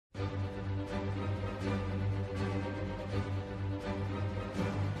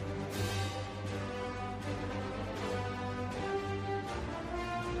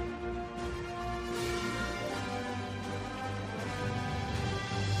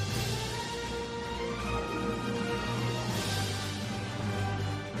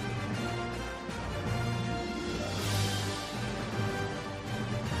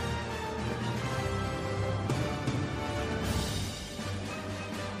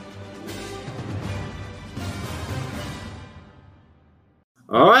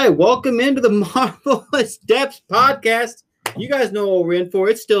All right, welcome into the Marvelous Depths podcast. You guys know what we're in for.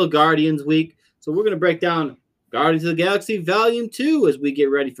 It's still Guardians week, so we're going to break down Guardians of the Galaxy Volume 2 as we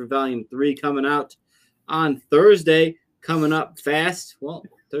get ready for Volume 3 coming out on Thursday. Coming up fast. Well,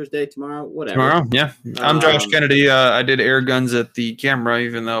 Thursday, tomorrow, whatever. Tomorrow, yeah. I'm Josh Kennedy. I did air guns at the camera,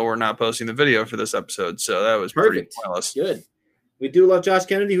 even though we're not posting the video for this episode, so that was perfect. Pretty pointless. Good. We do love Josh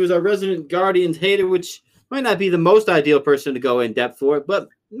Kennedy, who's our resident Guardians hater, which might not be the most ideal person to go in depth for it, but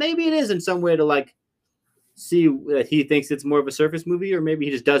maybe it is in some way to see that he thinks it's more of a surface movie, or maybe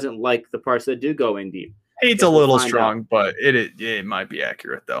he just doesn't like the parts that do go in deep. Hate's a little strong, but it might be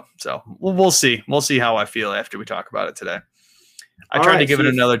accurate though. So we'll see. We'll see how I feel after we talk about it today. I tried to give it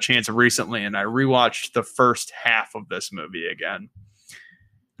another chance recently, and I rewatched the first half of this movie again.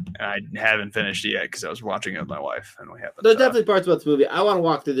 I haven't finished it yet because I was watching it with my wife, and we haven't. There's definitely parts about this movie. I want to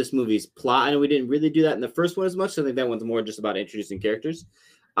walk through this movie's plot. I know we didn't really do that in the first one as much. So I think that one's more just about introducing characters.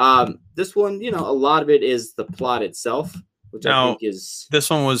 This one, a lot of it is the plot itself, which I think is.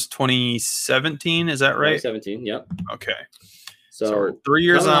 This one was 2017. Is that right? 2017. Yep. Okay. So 3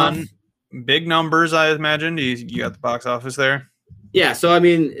 years on, big numbers. I imagine you got the box office there. Yeah, so I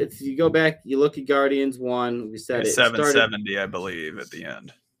mean, if you go back, you look at Guardians 1, we said it 770, I believe, at the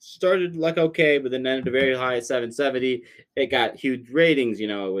end. Started okay, but then ended very high at 770. It got huge ratings. It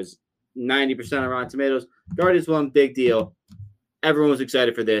was 90% on Rotten Tomatoes. Guardians 1, big deal. Everyone was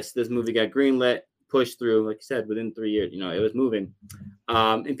excited for this. This movie got greenlit, pushed through, like you said, within 3 years. It was moving.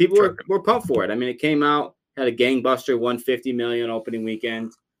 And people were pumped for it. I mean, it came out, had a gangbuster $150 million opening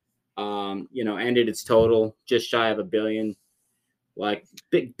weekend. Ended its total just shy of $1 billion. Like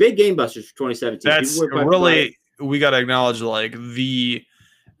big game busters for 2017. That's really, we got to acknowledge the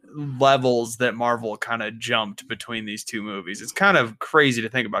levels that Marvel kind of jumped between these two movies. It's kind of crazy to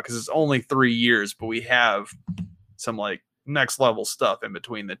think about because it's only 3 years, but we have some next level stuff in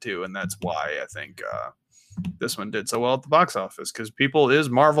between the two. And that's why I think this one did so well at the box office, because people is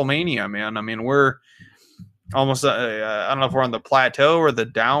Marvel mania, man. I mean, we're almost, I don't know if we're on the plateau or the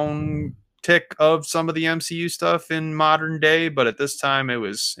down tick of some of the MCU stuff in modern day, but at this time it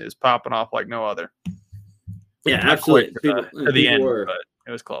was popping off like no other. Yeah, absolutely. For the end, but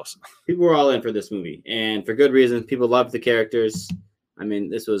it was close. People were all in for this movie, and for good reason. People loved the characters. I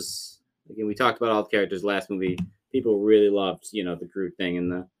mean, this was, again, we talked about all the characters last movie. People really loved, the Groot thing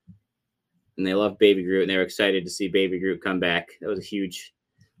and they loved Baby Groot, and they were excited to see Baby Groot come back. That was a huge.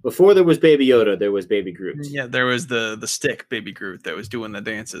 Before there was Baby Yoda, there was Baby Groot. Yeah, there was the stick Baby Groot that was doing the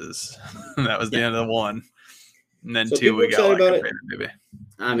dances. That was the end of the one. And then 2, we got a baby.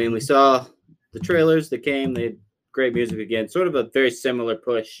 I mean, we saw the trailers that came. They had great music again. Sort of a very similar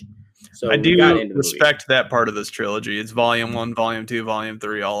push. So I do respect that part of this trilogy. It's Volume 1, Volume 2, Volume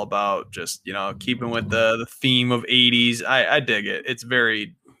 3, all about just, keeping with the theme of 80s. I dig it. It's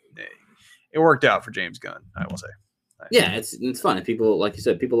it worked out for James Gunn, I will say. Yeah, it's fun. And people, like you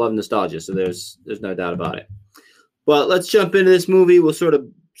said, people love nostalgia, so there's no doubt about it. But let's jump into this movie. We'll sort of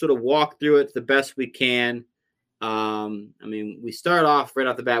walk through it the best we can. I mean, we start off right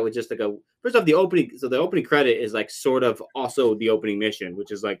off the bat with just first off, the opening. So the opening credit is sort of also the opening mission,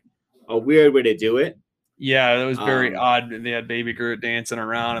 which is a weird way to do it. Yeah, it was very odd. They had Baby Groot dancing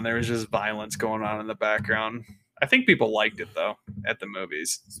around, and there was just violence going on in the background. I think people liked it though at the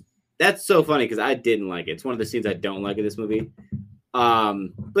movies. That's so funny because I didn't like it. It's one of the scenes I don't like in this movie.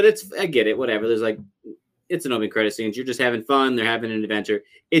 But I get it. Whatever. There's it's an opening credit scenes. You're just having fun. They're having an adventure.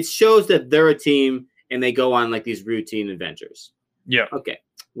 It shows that they're a team and they go on these routine adventures. Yeah. Okay.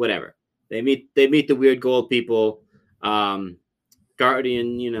 Whatever. They meet the weird gold people.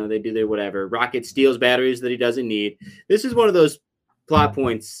 Guardian, they do their whatever. Rocket steals batteries that he doesn't need. This is one of those plot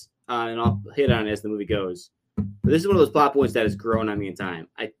points, and I'll hit on it as the movie goes. But this is one of those plot points that has grown on me in time.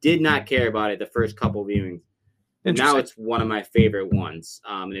 I did not care about it the first couple viewings. Now it's one of my favorite ones,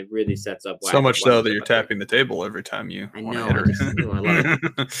 and it really sets up. So much so that you're tapping the table every time you. I know. I love it.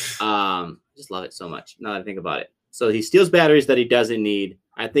 I just love it so much. Now that I think about it, so he steals batteries that he doesn't need.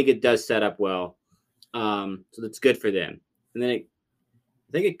 I think it does set up well, so that's good for them. And then I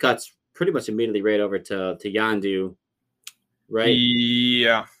think it cuts pretty much immediately right over to Yondu, right?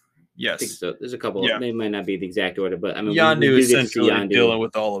 Yeah. Yes. I think so. There's a couple. Yeah. They might not be the exact order, but I mean, Yondu is essentially dealing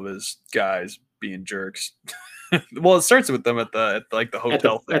with all of his guys being jerks. Well, it starts with them at the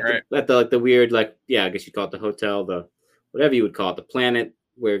hotel thing, right? At the weird, I guess you call it the hotel, the whatever you would call it, the planet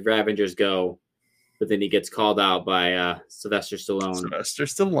where Ravengers go. But then he gets called out by Sylvester Stallone.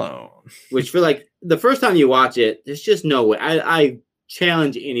 Which for the first time you watch it, there's just no way. I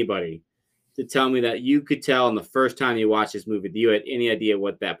challenge anybody to tell me that you could tell in the first time you watched this movie that you had any idea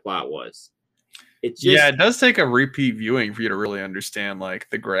what that plot was. It's Yeah, just it does take a repeat viewing for you to really understand like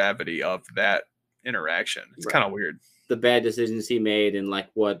the gravity of that interaction. It's right. kind of weird. The bad decisions he made and like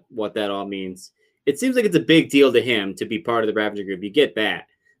what that all means. It seems like it's a big deal to him to be part of the Ravager group. You get that,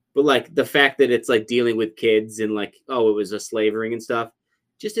 but like the fact that it's like dealing with kids and like it was a slavering and stuff,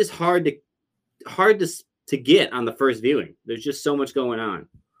 just is hard to get on the first viewing. There's just so much going on,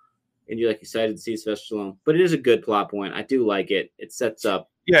 and you're like excited to see Sylvester Stallone. But it is a good plot point. I do like it. It sets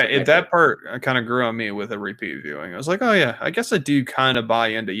up. Yeah, that part kind of grew on me with a repeat viewing. I was like, oh yeah, I guess I do kind of buy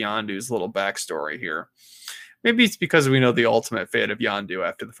into Yondu's little backstory here. Maybe it's because we know the ultimate fate of Yondu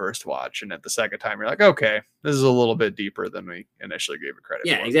after the first watch, and at the second time you're like, okay, this is a little bit deeper than we initially gave it credit.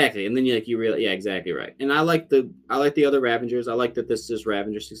 Yeah, for. exactly. And then yeah, exactly right. And I like the other Ravengers. I like that this is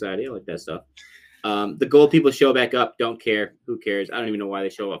Ravenger Society. I like that stuff. The gold people show back up. Don't care. Who cares? I don't even know why they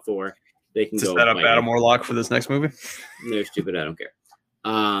show up for. They can to go set up fight Adam it. Warlock for this next movie. They're stupid. I don't care.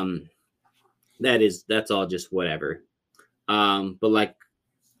 That's all just whatever. But like,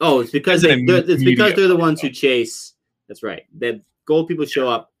 it's because they're the ones who chase. That's right. The gold people show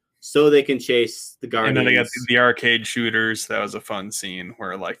up so they can chase the Guardians. And then they got the arcade shooters. That was a fun scene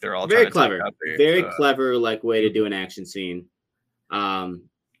where like they're all very trying clever, to take out very clever like way to do an action scene.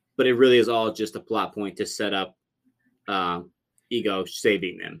 But it really is all just a plot point to set up Ego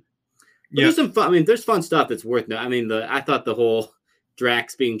saving them. But there's some fun. I mean, there's fun stuff that's worth. I mean, I thought the whole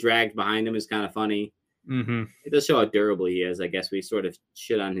Drax being dragged behind him is kind of funny. Mm-hmm. It does show how durable he is. I guess we sort of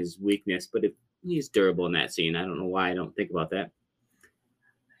shit on his weakness, but he's durable in that scene. I don't know why I don't think about that.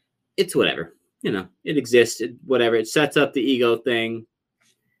 It's whatever. It exists. Whatever. It sets up the Ego thing.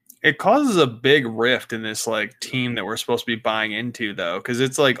 It causes a big rift in this like team that we're supposed to be buying into, though, because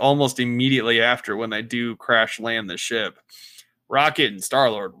it's like almost immediately after when they do crash land the ship, Rocket and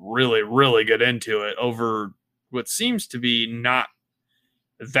Star-Lord really, really get into it over what seems to be not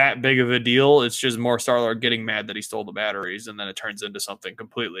that big of a deal. It's just more Star-Lord getting mad that he stole the batteries, and then it turns into something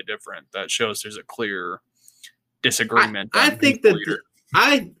completely different that shows there's a clear disagreement. I think that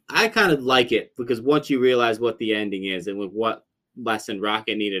I kind of like it because once you realize what the ending is and with what lesson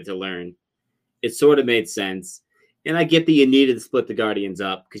Rocket needed to learn, it sort of made sense. And I get that you needed to split the Guardians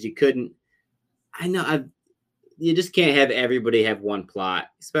up because you couldn't. I know you just can't have everybody have one plot,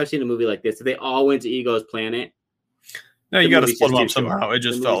 especially in a movie like this. If they all went to Ego's planet, no, you got to split them up short. somehow. It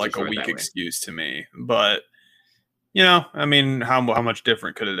just felt like a weak excuse to me. But I mean, how much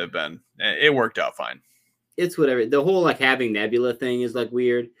different could it have been? It worked out fine. It's whatever. The whole like having Nebula thing is like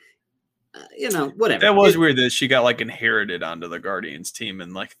weird. Whatever. That was weird that she got like inherited onto the Guardians team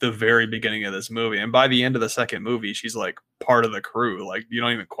in like the very beginning of this movie. And by the end of the second movie, she's like part of the crew. Like you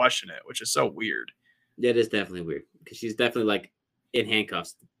don't even question it, which is so weird. That is definitely weird because she's definitely like in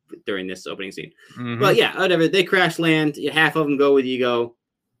handcuffs during this opening scene. Mm-hmm. But yeah, whatever. They crash land. Half of them go with Ego.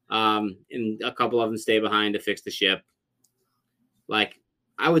 And a couple of them stay behind to fix the ship. Like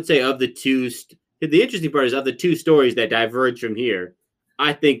I would say of the two, the interesting part is of the two stories that diverge from here,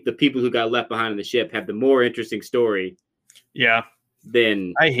 I think the people who got left behind on the ship have the more interesting story. Yeah.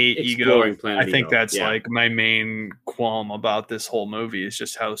 Than I hate Ego. Planet I think Ego. that's like my main qualm about this whole movie is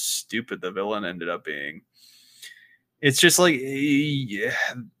just how stupid the villain ended up being. It's just like he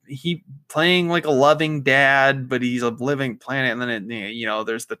playing like a loving dad, but he's a living planet, and then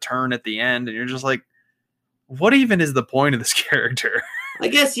there's the turn at the end, and you're just like, what even is the point of this character? I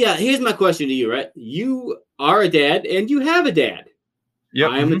guess here's my question to you, right? You are a dad and you have a dad.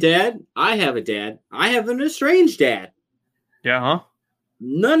 Yep. I am a dad. I have a dad. I have an estranged dad. Yeah, huh?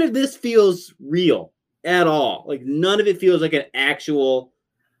 None of this feels real at all. Like none of it feels like an actual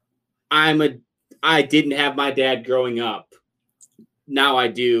I didn't have my dad growing up. Now I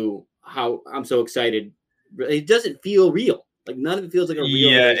do. How I'm so excited. It doesn't feel real. Like none of it feels like a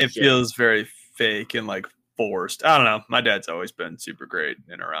real relationship. It feels very fake and like forced. I don't know. My dad's always been super great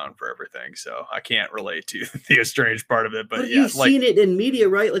and around for everything, so I can't relate to the estranged part of it. But yeah, you've seen it in media,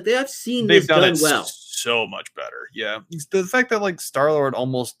 right? Like they've seen this done well, so much better. Yeah, the fact that like Star-Lord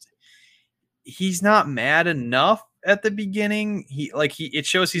he's not mad enough at the beginning. It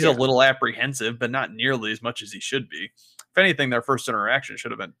shows he's a little apprehensive, but not nearly as much as he should be. If anything, their first interaction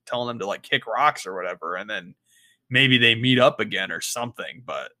should have been telling him to like kick rocks or whatever, and then maybe they meet up again or something.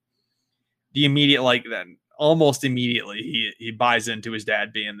 But the immediate then almost immediately he buys into his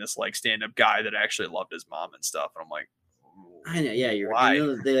dad being this like stand-up guy that actually loved his mom and stuff, and I'm like, I know, yeah, you're right.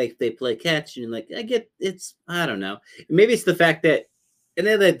 They play catch, and like I get it's I don't know. Maybe it's the fact that, and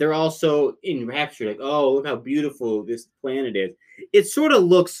then they're also enraptured, like, oh, look how beautiful this planet is. It sort of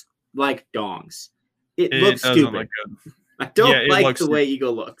looks like dongs. It looks stupid. Look good. I don't like the way Ego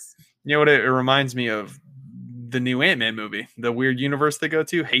looks. You know what? It reminds me of the new Ant-Man movie, the weird universe they go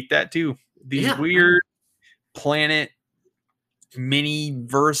to. Hate that too. these Yeah, weird planet mini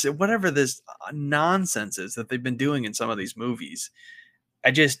verse, whatever this nonsense is that they've been doing in some of these movies.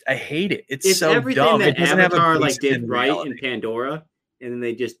 I hate it. It's it's so everything dumb. It that doesn't have a Avatar like basis did in right in reality. Pandora, and then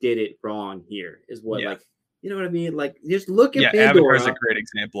they just did it wrong here. Is what Yeah. like you know what I mean? Like just look at Yeah, Avatar is a Pandora. great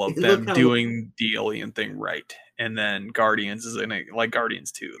example of Look them how doing the alien thing right. And then Guardians is in it, like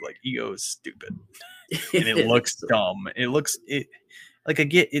Guardians 2. Like Ego is stupid. And it looks dumb. It looks it like I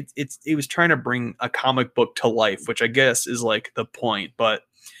get it it was trying to bring a comic book to life, which I guess is like the point, but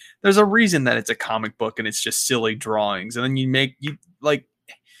there's a reason that it's a comic book and it's just silly drawings. And then you like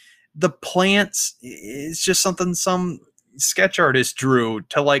the plants is just something some sketch artist drew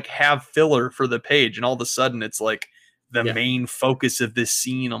to like have filler for the page, and all of a sudden it's like the yeah. main focus of this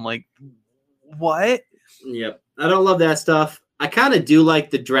scene. I'm like, what? Yep. I don't love that stuff. I kind of do like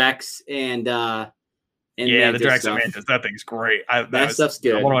the Drax and Yeah, Mantis the Drax and stuff. Mantis, that thing's great. That stuff's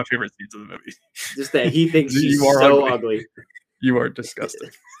good. One of my favorite scenes of the movie. Just that he thinks she's You are so ugly. ugly. You are disgusting.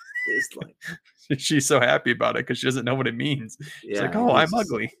 It's like, She's so happy about it because she doesn't know what it means. She's yeah, like, oh, I'm it's-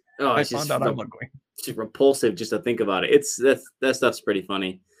 ugly. Oh, I it's just found out I'm ugly. it's repulsive just to think about it. That stuff's pretty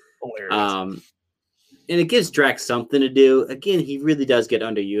funny. Hilarious. And it gives Drax something to do. Again, he really does get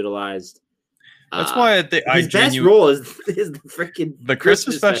underutilized. That's why his best role is the freaking the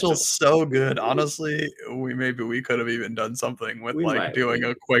Christmas special is so good. Honestly, we could have even done something with doing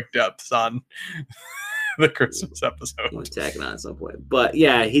a quick depths on the Christmas episode. We'll tack it on at some point. But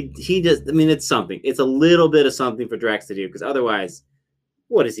yeah, he just I mean it's something. It's a little bit of something for Drax to do because otherwise,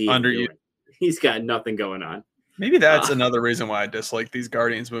 what is he doing? He's got nothing going on. Maybe that's another reason why I dislike these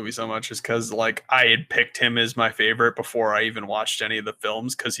Guardians movies so much, is because like I had picked him as my favorite before I even watched any of the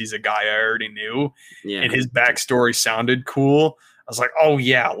films because he's a guy I already knew, and his backstory sounded cool. I was like, oh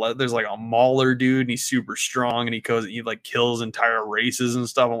yeah, there's like a Mauler dude, and he's super strong, and he like kills entire races and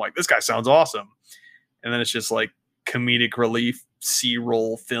stuff. I'm like, this guy sounds awesome, and then it's just like comedic relief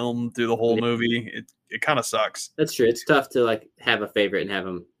C-roll film through the whole movie. It kind of sucks. That's true. It's tough to like have a favorite and have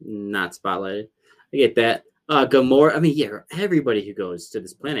him not spotlighted. I get that. Gamora, I mean, yeah, everybody who goes to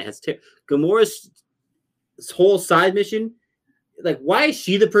this planet has to. Gamora's whole side mission, like, why is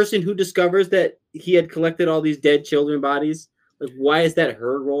she the person who discovers that he had collected all these dead children bodies? Like, why is that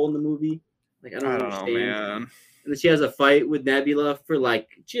her role in the movie? Like, I don't understand. Know, man. And then she has a fight with Nebula for like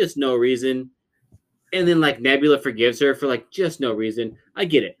just no reason. And then like Nebula forgives her for like just no reason. I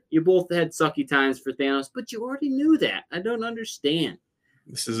get it. You both had sucky times for Thanos, but you already knew that. I don't understand.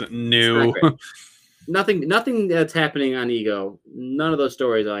 This isn't new. Nothing that's happening on Ego. None of those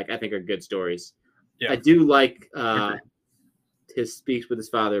stories I think are good stories. Yeah. I do like his speech with his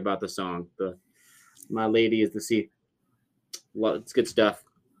father about the song. My lady is the sea. Well, it's good stuff.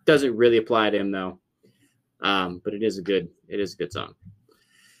 Doesn't really apply to him though. But it is a good song.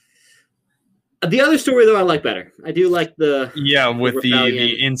 The other story though I like better. I do like the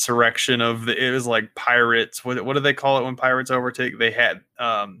the insurrection of it was like pirates. What do they call it when pirates overtake? They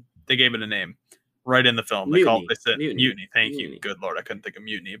gave it a name. Right in the film, they said mutiny. Thank you. Good Lord, I couldn't think of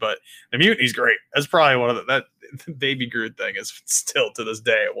mutiny, but the mutiny's great. That's probably one of that Baby Groot thing is still to this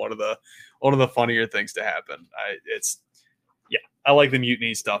day one of the funnier things to happen. I like the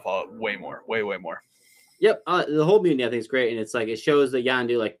mutiny stuff way more. Yep, the whole mutiny I think is great, and it's like it shows that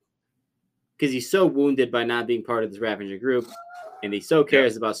Yondu like because he's so wounded by not being part of this Ravager group, and he so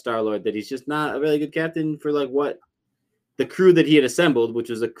cares about Star-Lord that he's just not a really good captain for like what the crew that he had assembled,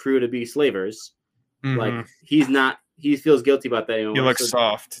 which was a crew to be slavers. Mm-hmm. Like he feels guilty about that anymore. He looks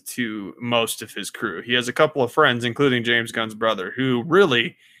soft to most of his crew. He has a couple of friends, including James Gunn's brother, who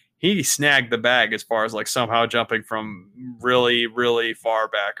really he snagged the bag as far as like somehow jumping from really, really far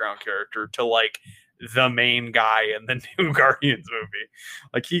background character to like the main guy in the new Guardians movie.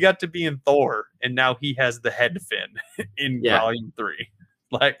 Like he got to be in Thor, and now he has the head fin in Volume 3.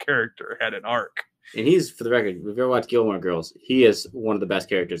 That character had an arc. And he's, for the record, if you've ever watched Gilmore Girls, he is one of the best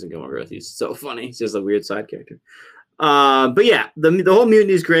characters in Gilmore Girls. He's so funny. He's just a weird side character. But yeah, the whole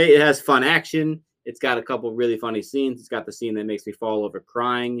mutiny is great. It has fun action. It's got a couple really funny scenes. It's got the scene that makes me fall over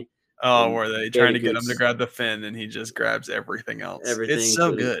crying. Where they trying to get him to grab the fin, and he just grabs everything else. It's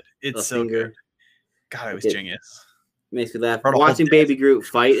so good. It's so good. God, it was genius. Makes me laugh. Watching Baby Groot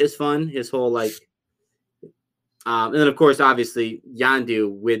fight is fun. His whole like. And then, of course, obviously,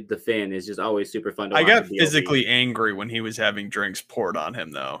 Yondu with the fin is just always super fun to watch. I got physically angry when he was having drinks poured on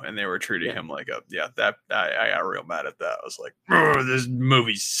him, though, and they were treating him like I got real mad at that. I was like, oh, this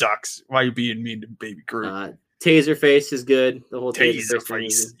movie sucks. Why are you being mean to Baby Groot? Taserface is good. The whole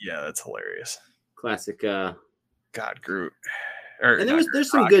Taserface. Yeah, that's hilarious. Classic. God, Groot. And there's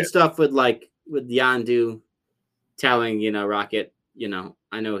some good stuff with Yondu telling, Rocket,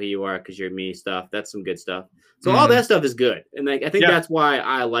 I know who you are because you're me stuff. That's some good stuff. So all that stuff is good. And like I think that's why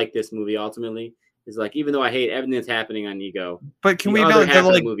I like this movie ultimately. Is like even though I hate everything that's happening on Ego, but can we know that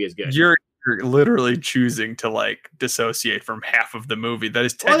like the movie is good? You're literally choosing to like dissociate from half of the movie. That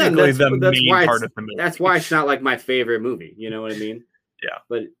is technically the main part of the movie. That's why it's not like my favorite movie. You know what I mean? Yeah.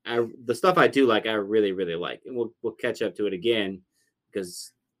 But the stuff I do like, I really, really like. And we'll catch up to it again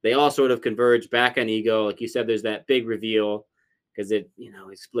because they all sort of converge back on Ego. Like you said, there's that big reveal because it,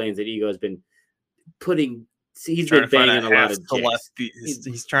 explains that Ego has been he's been banging a lot of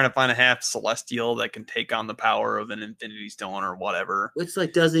he's trying to find a half celestial that can take on the power of an Infinity Stone or whatever. Which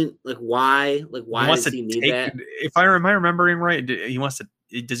doesn't why does he need that? If am I remembering right, does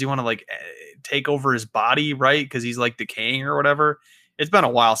he want to like take over his body, right? Because he's like decaying or whatever. It's been a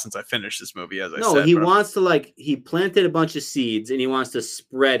while since I finished this movie, as I said. No, he wants to he planted a bunch of seeds and he wants to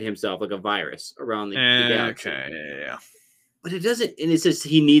spread himself like a virus around the galaxy. Okay, yeah. But it doesn't, and it's just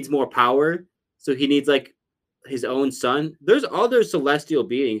he needs more power, so he needs like his own son. There's other celestial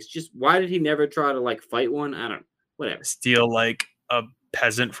beings. Just why did he never try to like fight one? I don't. Whatever. Steal like a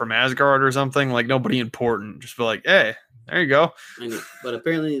peasant from Asgard or something. Like nobody important. Just be like, hey, there you go. But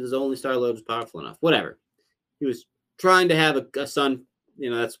apparently, his only Star-Lord was powerful enough. Whatever. He was trying to have a son.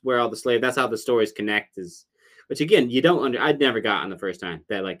 That's where all that's how the stories connect. Which again, you don't I'd never got on the first time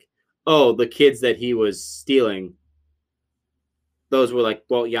that like, oh, the kids that he was stealing. Those were like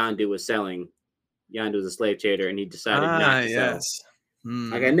what Yondu was selling. Yondu was a slave trader, and he decided not to sell.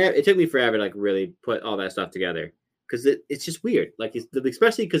 Like it took me forever to like really put all that stuff together because it's just weird. Like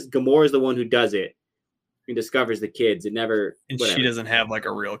especially because Gamora is the one who does it and discovers the kids. It never she doesn't have like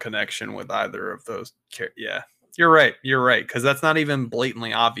a real connection with either of those. Yeah, you're right. Because that's not even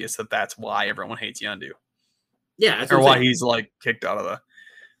blatantly obvious that that's why everyone hates Yondu. Yeah, that's or why he's like kicked out of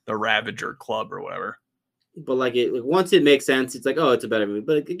the Ravager Club or whatever. But like once it makes sense, it's like, oh, it's a better movie.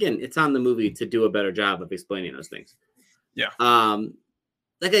 But again, it's on the movie to do a better job of explaining those things. Yeah.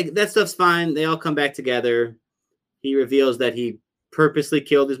 Like that stuff's fine. They all come back together. He reveals that he purposely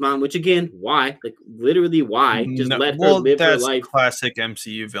killed his mom, which again, why? Like literally why? Just let her live her life. Classic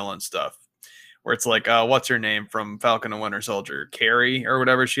MCU villain stuff. Where it's like, what's her name from Falcon and Winter Soldier? Carrie or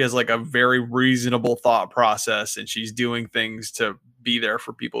whatever. She has like a very reasonable thought process and she's doing things to be there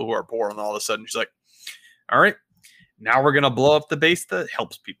for people who are poor. And all of a sudden she's like, all right, now we're going to blow up the base that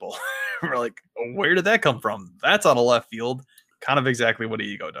helps people. We're like, where did that come from? That's out of left field. Kind of exactly what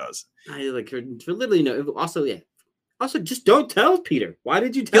Ego does. I like her literally no. Also, yeah. Also, just don't tell Peter. Why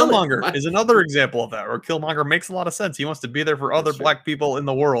did you tell Killmonger is another example of that, where Killmonger makes a lot of sense. He wants to be there for other black people in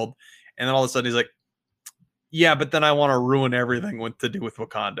the world. And then all of a sudden he's like, yeah, but then I want to ruin everything to do with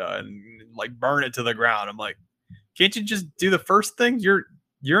Wakanda and like burn it to the ground. I'm like, can't you just do the first thing?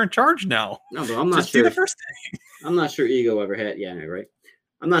 You're in charge now. No, but I'm not just sure. Do the first thing. I'm not sure Ego ever had. Yeah, right.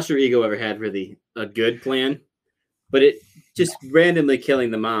 I'm not sure Ego ever had really a good plan, but it just randomly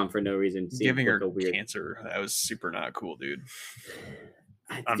killing the mom for no reason. Giving her cancer. That was super not cool, dude.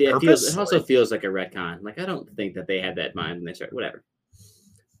 It also feels like a retcon. Like I don't think that they had that in mind when they started. Whatever.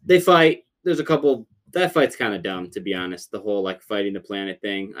 They fight. There's a couple. That fight's kind of dumb, to be honest. The whole like fighting the planet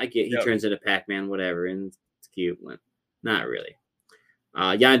thing. I get he turns into Pac-Man, whatever, and it's cute, but not really.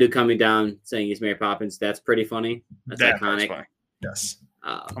 Yondu coming down saying he's Mary Poppins. That's pretty funny. That's iconic. Yes.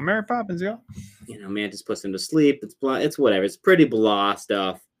 Mary Poppins, yeah. Mantis puts him to sleep. It's whatever. It's pretty blah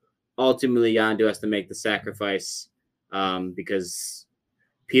stuff. Ultimately, Yondu has to make the sacrifice because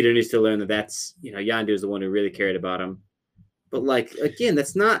Peter needs to learn that that's Yondu is the one who really cared about him. But like again,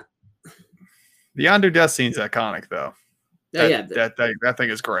 that's not. The Yondu death scene's iconic, though. That thing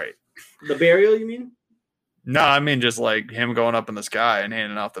is great. The burial, you mean? No, I mean just like him going up in the sky and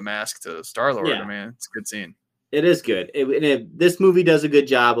handing off the mask to Star-Lord. Yeah. I mean, it's a good scene. It is good. This movie does a good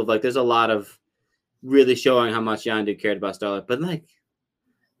job of like, there's a lot of really showing how much Yondu cared about Star-Lord. But like,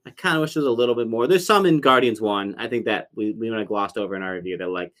 I kind of wish there was a little bit more. There's some in Guardians 1. I think that we might have glossed over in our review that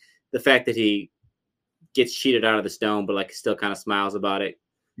like the fact that he gets cheated out of the stone, but like still kind of smiles about it.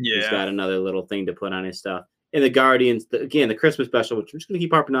 Yeah. He's got another little thing to put on his stuff. And the Guardians, the Christmas special, which I'm just going to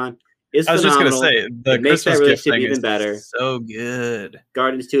keep harping on, is phenomenal. I was just going to say, the makes Christmas that relationship gift even better. So good.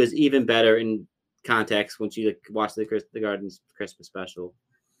 Guardians 2 is even better in context once you watch the Guardians Christmas special.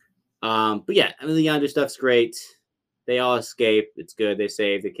 But yeah, I mean, the Yondu stuff's great. They all escape. It's good. They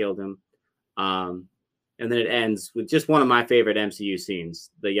saved. They killed him. And then it ends with just one of my favorite MCU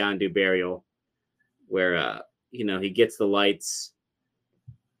scenes, the Yondu burial, where he gets the lights.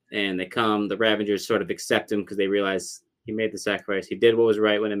 And they come, the Ravengers sort of accept him because they realize he made the sacrifice. He did what was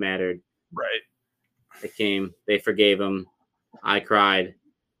right when it mattered. Right. They came, they forgave him. I cried.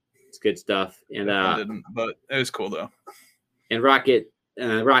 It's good stuff. And I didn't, but it was cool though. And Rocket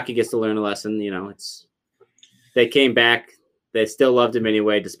gets to learn a lesson. They came back. They still loved him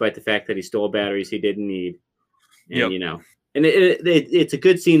anyway, despite the fact that he stole batteries he didn't need. And and it's a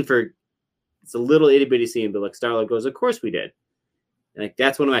good scene it's a little itty bitty scene, but like Star-Lord goes, "Of course we did." And like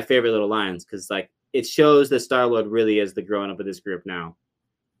that's one of my favorite little lines because like it shows that Star-Lord really is the grown up of this group now.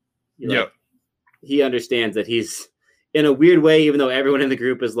 He understands that he's in a weird way, even though everyone in the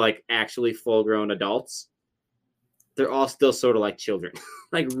group is like actually full grown adults. They're all still sort of like children.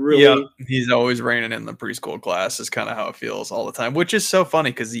 Like really. Yeah, he's always reining in the preschool class is kind of how it feels all the time, which is so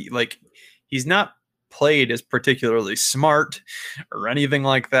funny because he's not played as particularly smart or anything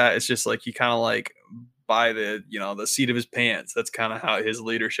like that. It's just like he kind of like by the seat of his pants. That's kind of how his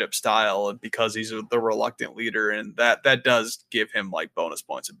leadership style, because he's the reluctant leader, and that does give him like bonus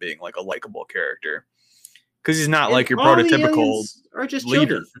points of being like a likable character because he's not like your prototypical are just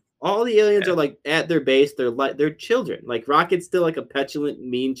leader. Children. All the aliens are like at their base. They're children. Like Rocket's still like a petulant,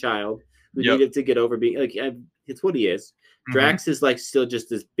 mean child who needed to get over being like it's what he is. Drax is like still just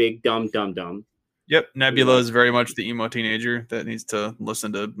this big dumb. Yep, Nebula is very much the emo teenager that needs to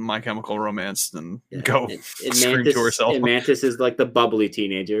listen to My Chemical Romance and go scream to herself. And Mantis is like the bubbly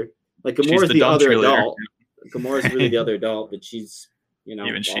teenager. Like Gamora's the other adult. Gamora's really the other adult, but she's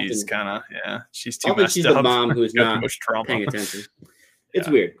even she's kind of she's too often messed she's up. the mom who's not paying attention. It's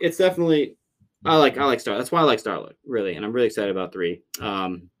weird. It's definitely I like Star. That's why I like Star-Lord, really, and I'm really excited about 3.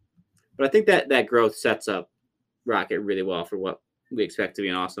 But I think that growth sets up Rocket really well for what we expect to be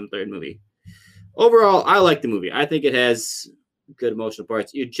an awesome 3rd movie. Overall, I like the movie. I think it has good emotional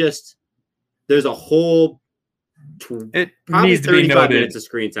parts. There's a whole it needs to be noted minutes of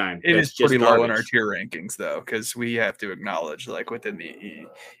screen time. It is pretty low in our tier rankings though, because we have to acknowledge like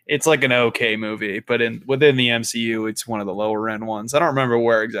it's like an okay movie, but within the MCU, it's one of the lower end ones. I don't remember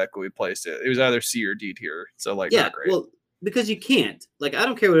where exactly we placed it. It was either C or D tier, so like not great. Well, because you can't. Like I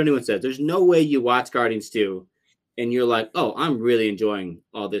don't care what anyone says. There's no way you watch Guardians 2 and you're like, oh, I'm really enjoying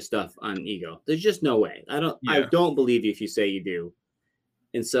all this stuff on Ego. There's just no way. I don't believe you if you say you do.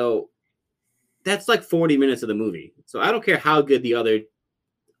 And so that's like 40 minutes of the movie. So I don't care how good the other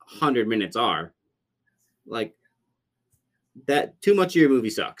 100 minutes are. Like that, too much of your movie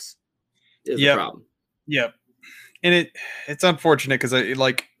sucks. Is the problem. Yep. And it's unfortunate because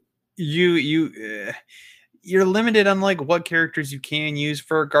you're limited on like what characters you can use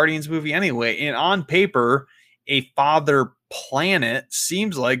for a Guardians movie anyway. And on paper, a father planet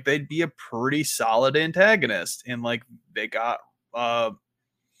seems like they'd be a pretty solid antagonist. And like they got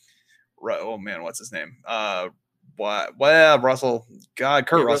oh man, what's his name? Russell. God,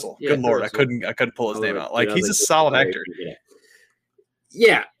 Kurt Russell. Good Lord, Russell. I couldn't pull his name out. Like he's a solid actor.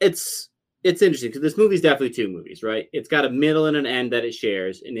 Yeah, it's interesting because this movie's definitely 2 movies, right? It's got a middle and an end that it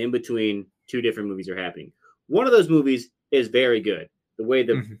shares, and in between 2 different movies are happening. One of those movies is very good. The way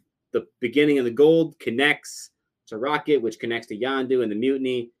the beginning of the gold connects to Rocket, which connects to Yondu and the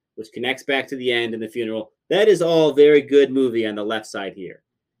mutiny, which connects back to the end and the funeral. That is all very good movie on the left side here.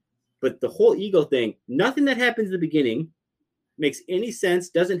 But the whole Ego thing, nothing that happens in the beginning makes any sense,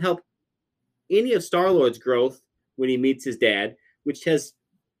 doesn't help any of Star-Lord's growth when he meets his dad, which has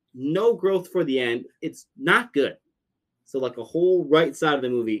no growth for the end. It's not good. So like a whole right side of the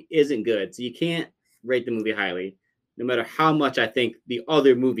movie isn't good. So you can't rate the movie highly, no matter how much I think the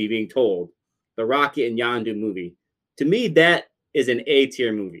other movie being told, the Rocket and Yondu movie, to me, that is an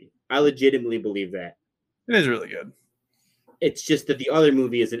A-tier movie. I legitimately believe that. It is really good. It's just that the other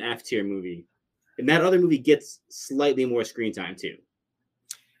movie is an F-tier movie. And that other movie gets slightly more screen time, too.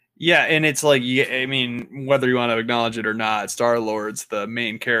 Yeah, and it's like, I mean, whether you want to acknowledge it or not, Star-Lord's the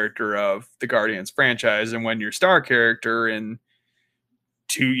main character of the Guardians franchise. And when your star character and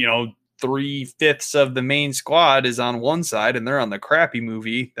 3/5 of the main squad is on one side and they're on the crappy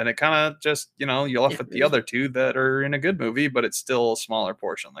movie, then it kind of just, you're left with the other 2 that are in a good movie, but it's still a smaller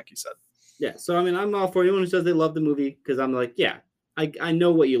portion, like you said. Yeah, so I mean, I'm all for anyone who says they love the movie because I'm like, yeah, I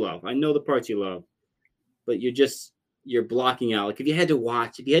know what you love. I know the parts you love, but you're blocking out. Like if you had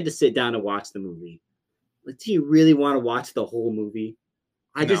to sit down and watch the movie, like, do you really want to watch the whole movie?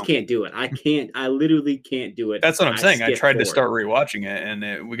 I just can't do it. I literally can't do it. That's what I'm saying. I tried to start rewatching it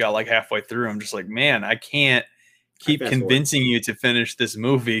and we got like halfway through. I'm just like, man, I can't keep convincing you to finish this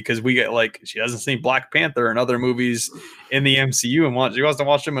movie because we get like, she hasn't seen Black Panther and other movies in the MCU and she wants to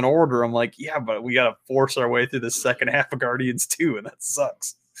watch them in order. I'm like, yeah, but we got to force our way through the second half of Guardians 2 and that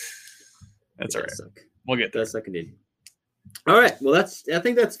sucks. That's all right. We'll get there. That's seconded. All right. Well, I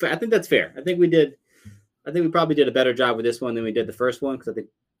think that's fair. I think we probably did a better job with this one than we did the first one because I think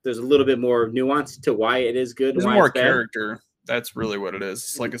there's a little bit more nuance to why it is good. There's more character. That's really what it is.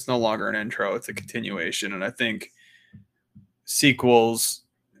 It's like it's no longer an intro; it's a continuation. And I think sequels,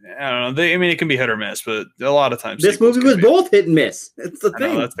 I don't know. It can be hit or miss, but a lot of times this movie was both hit and miss. That's the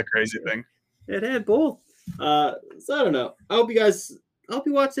thing. That's the crazy thing. It had both. So I don't know. I hope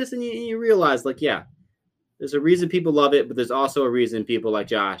you watch this and you realize, like, yeah, there's a reason people love it, but there's also a reason people like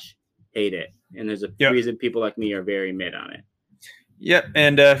Josh hate it, and there's a reason people like me are very mid on it. Yep,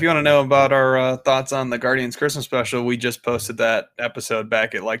 and if you want to know about our thoughts on the Guardians Christmas special, we just posted that episode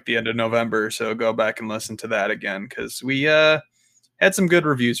back at like the end of November, so go back and listen to that again because we had some good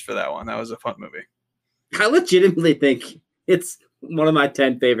reviews for that one. That was a fun movie. I legitimately think it's one of my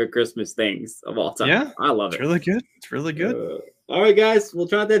 10 favorite Christmas things of all time. Yeah, I love it. It's really good. It's really good. All right, guys, we'll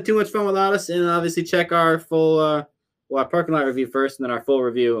try not to have too much fun without us, and obviously check our full our parking lot review first, and then our full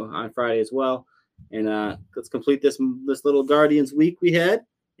review on Friday as well. And let's complete this little Guardians week we had.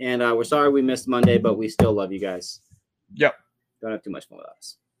 And we're sorry we missed Monday, but we still love you guys. Yep. Don't have too much fun with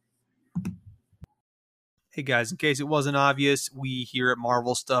us. Hey guys, in case it wasn't obvious, we here at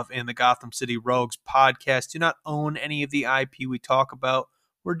Marvel Stuff and the Gotham City Rogues podcast do not own any of the IP we talk about.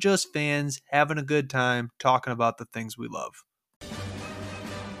 We're just fans having a good time talking about the things we love.